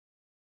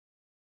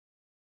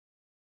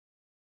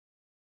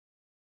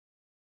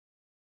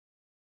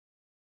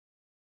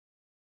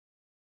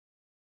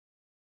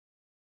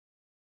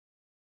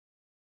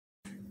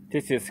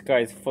This is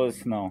Sky's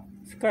first snow.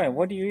 Sky,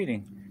 what are you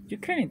eating? You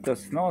can't eat the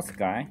snow,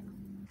 Sky.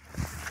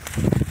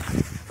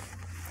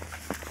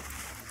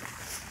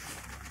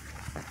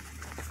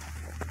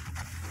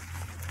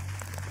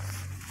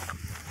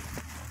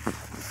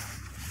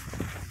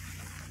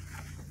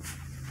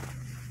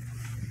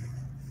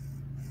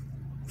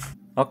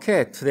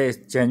 Okay, today is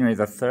January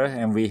the 3rd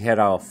and we had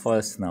our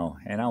first snow.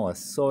 And I was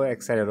so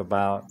excited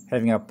about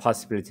having a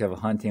possibility of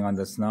hunting on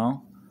the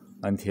snow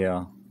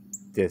until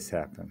this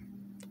happened.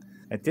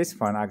 At this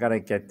point, I gotta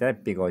get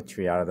that big old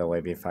tree out of the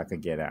way before I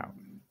could get out.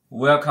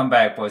 Welcome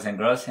back, boys and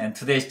girls. And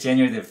today is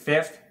January the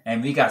 5th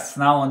and we got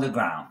snow on the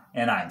ground.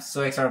 And I'm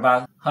so excited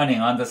about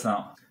hunting on the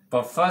snow.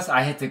 But first,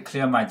 I had to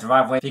clear my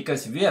driveway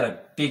because we had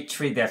a big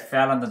tree that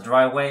fell on the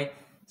driveway.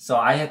 So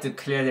I had to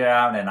clear it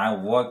out and I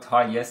worked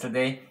hard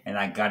yesterday and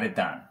I got it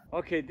done.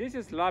 Okay, this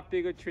is a lot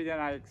bigger tree than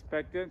I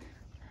expected.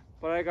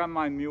 But I got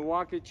my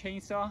Milwaukee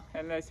chainsaw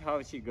and let's see how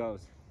she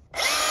goes.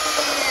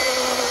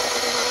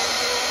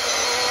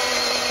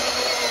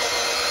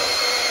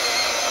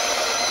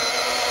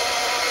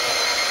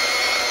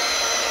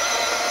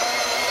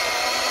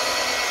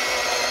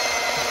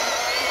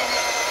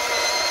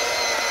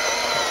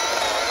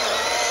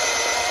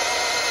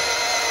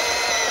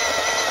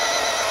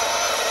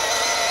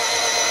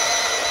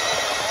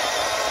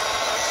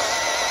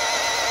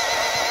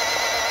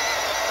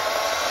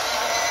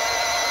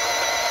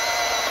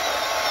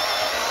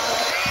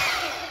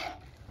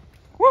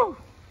 Woo!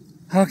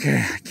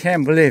 Okay, I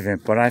can't believe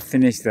it, but I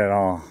finished it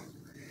all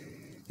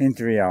in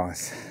 3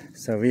 hours.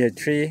 So we had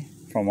tree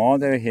from all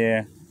the way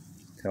here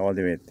to all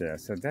the way there.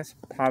 So that's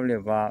probably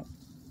about,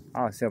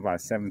 I would say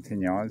about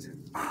 17 yards.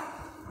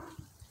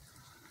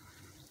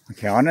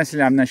 Okay,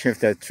 honestly, I'm not sure if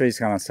that tree is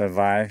gonna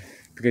survive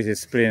because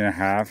it's split in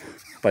half,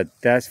 but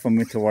that's for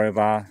me to worry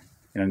about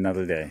in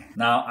another day.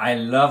 Now, I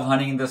love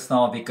hunting in the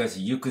snow because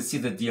you could see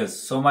the deer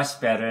so much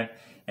better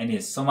and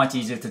it's so much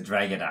easier to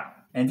drag it out.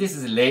 And this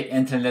is late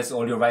antlerless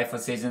audio rifle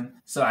season,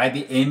 so I'll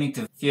be aiming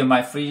to fill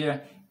my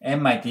freezer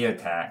and my deer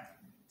tag.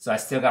 So I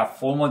still got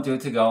 4 more deer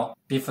to go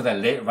before the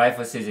late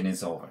rifle season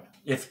is over.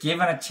 If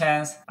given a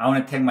chance, I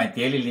want to take my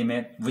daily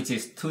limit, which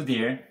is 2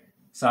 deer.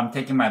 So I'm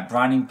taking my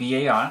Browning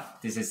BAR,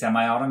 this is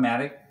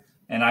semi-automatic,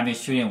 and I'll be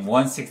shooting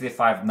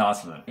 165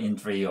 nozzler in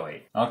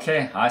 308.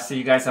 Okay, I'll see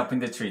you guys up in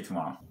the tree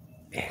tomorrow.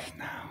 It's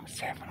now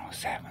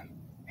 7:07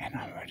 and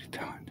I'm ready to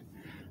hunt.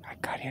 I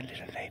got here a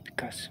little late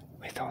because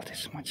with all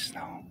this much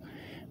snow,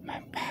 my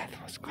path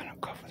was kind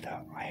of covered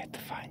up. I had to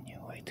find a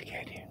new way to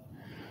get here.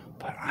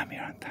 But I'm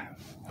here on time.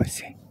 Let's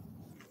see.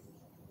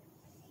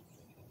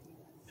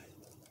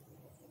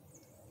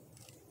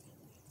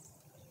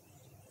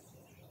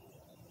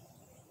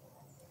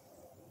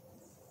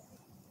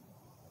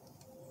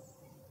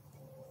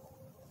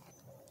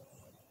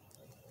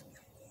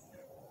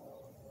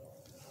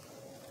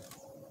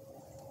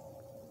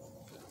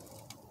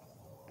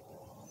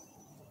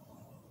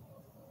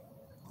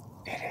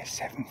 It is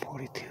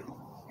 7:42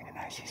 and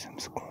I see some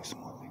squirrels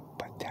moving,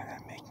 but they're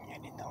not making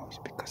any noise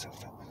because of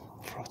the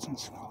frozen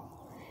snow.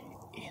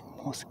 In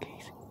most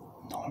cases,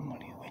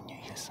 normally when you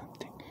hear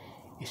something,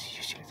 it's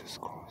usually the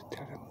squirrels.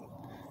 They're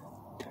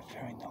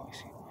very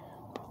noisy,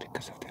 but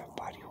because of their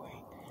body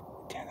weight,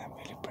 they're not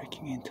really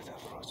breaking into the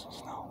frozen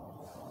snow.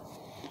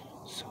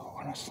 So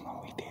on a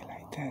snowy day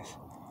like this,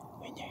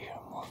 when you hear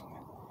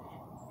movement,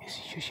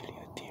 it's usually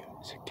a deer,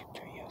 so keep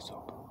your ears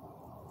open.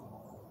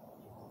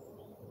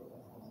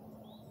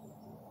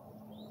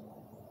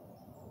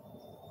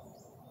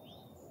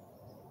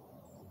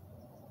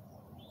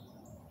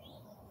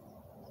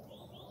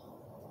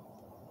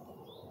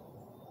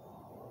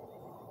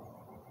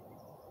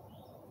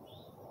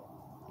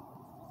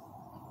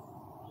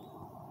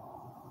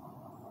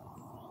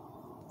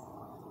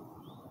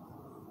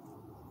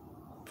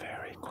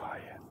 Very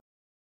quiet.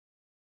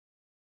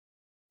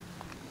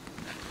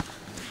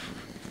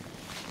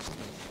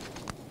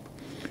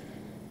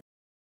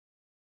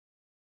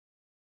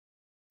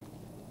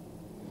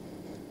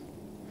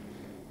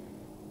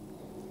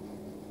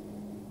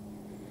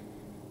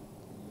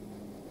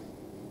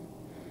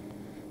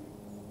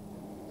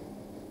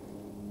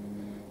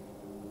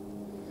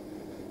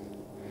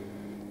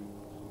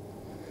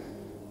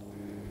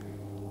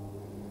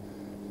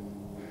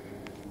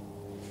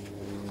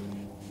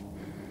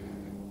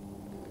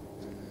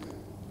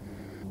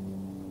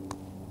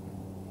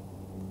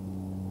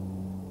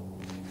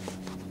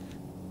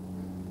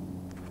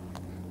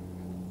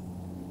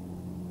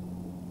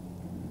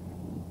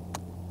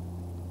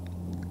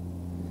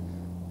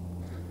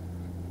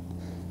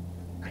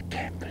 I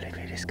can't believe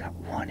it. It's got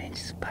 1-inch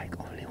spike,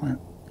 only one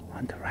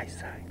on the right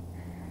side.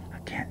 I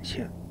can't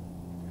shoot.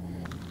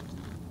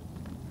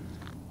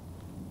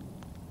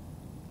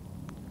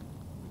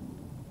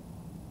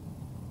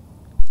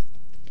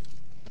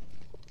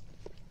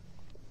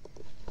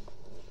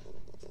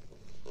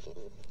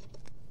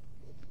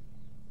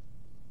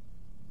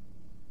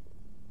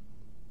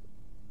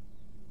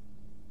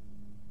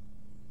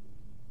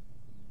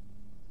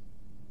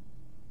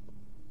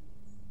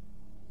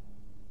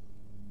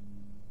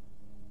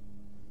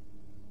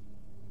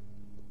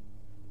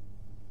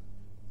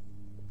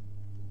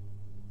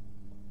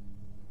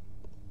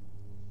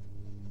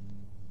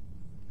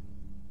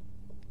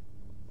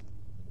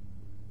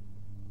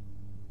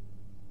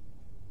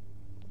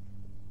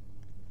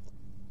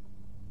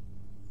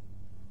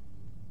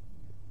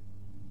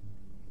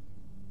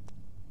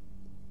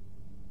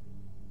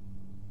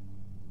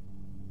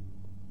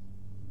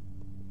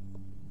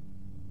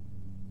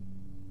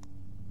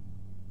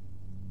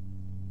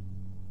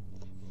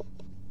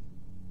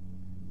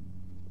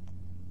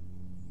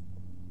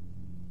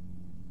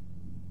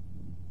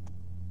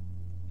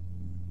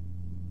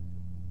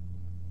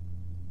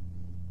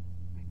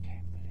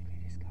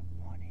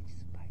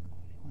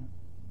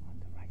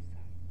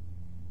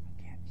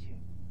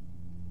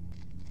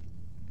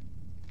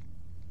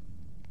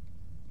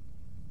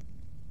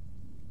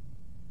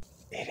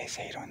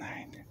 It's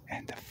 8:09,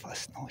 and the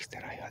first noise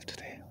that I heard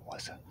today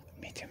was a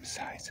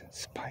medium-sized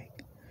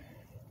spike.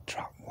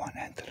 Dropped one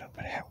antler,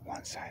 but had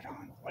one side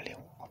on, only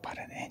about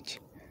an inch.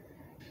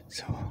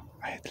 So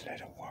I had to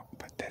let it work,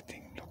 but that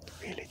thing looked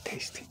really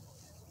tasty.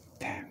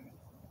 Damn,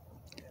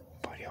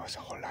 but it was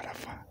a whole lot of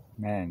fun.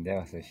 Man, that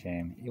was a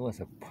shame. It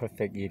was a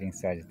perfect eating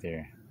size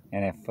there.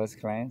 And at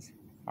first glance,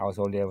 I was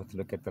only able to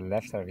look at the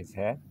left side of his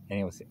head,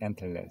 and it was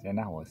antlerless, and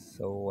I was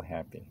so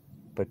happy.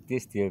 But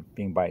this deer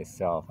being by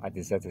itself, I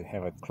decided to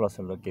have a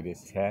closer look at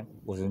his head.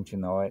 Wouldn't you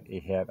know it,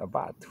 it had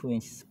about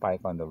 2-inch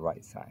spike on the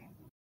right side.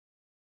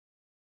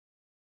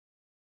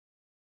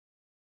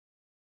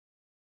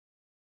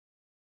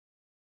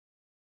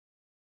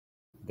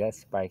 That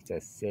spike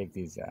just saved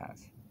his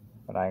ass.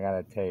 But I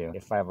gotta tell you,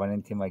 if I run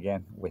into him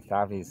again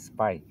without his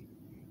spike,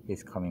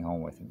 he's coming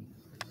home with me.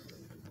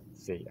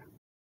 See ya.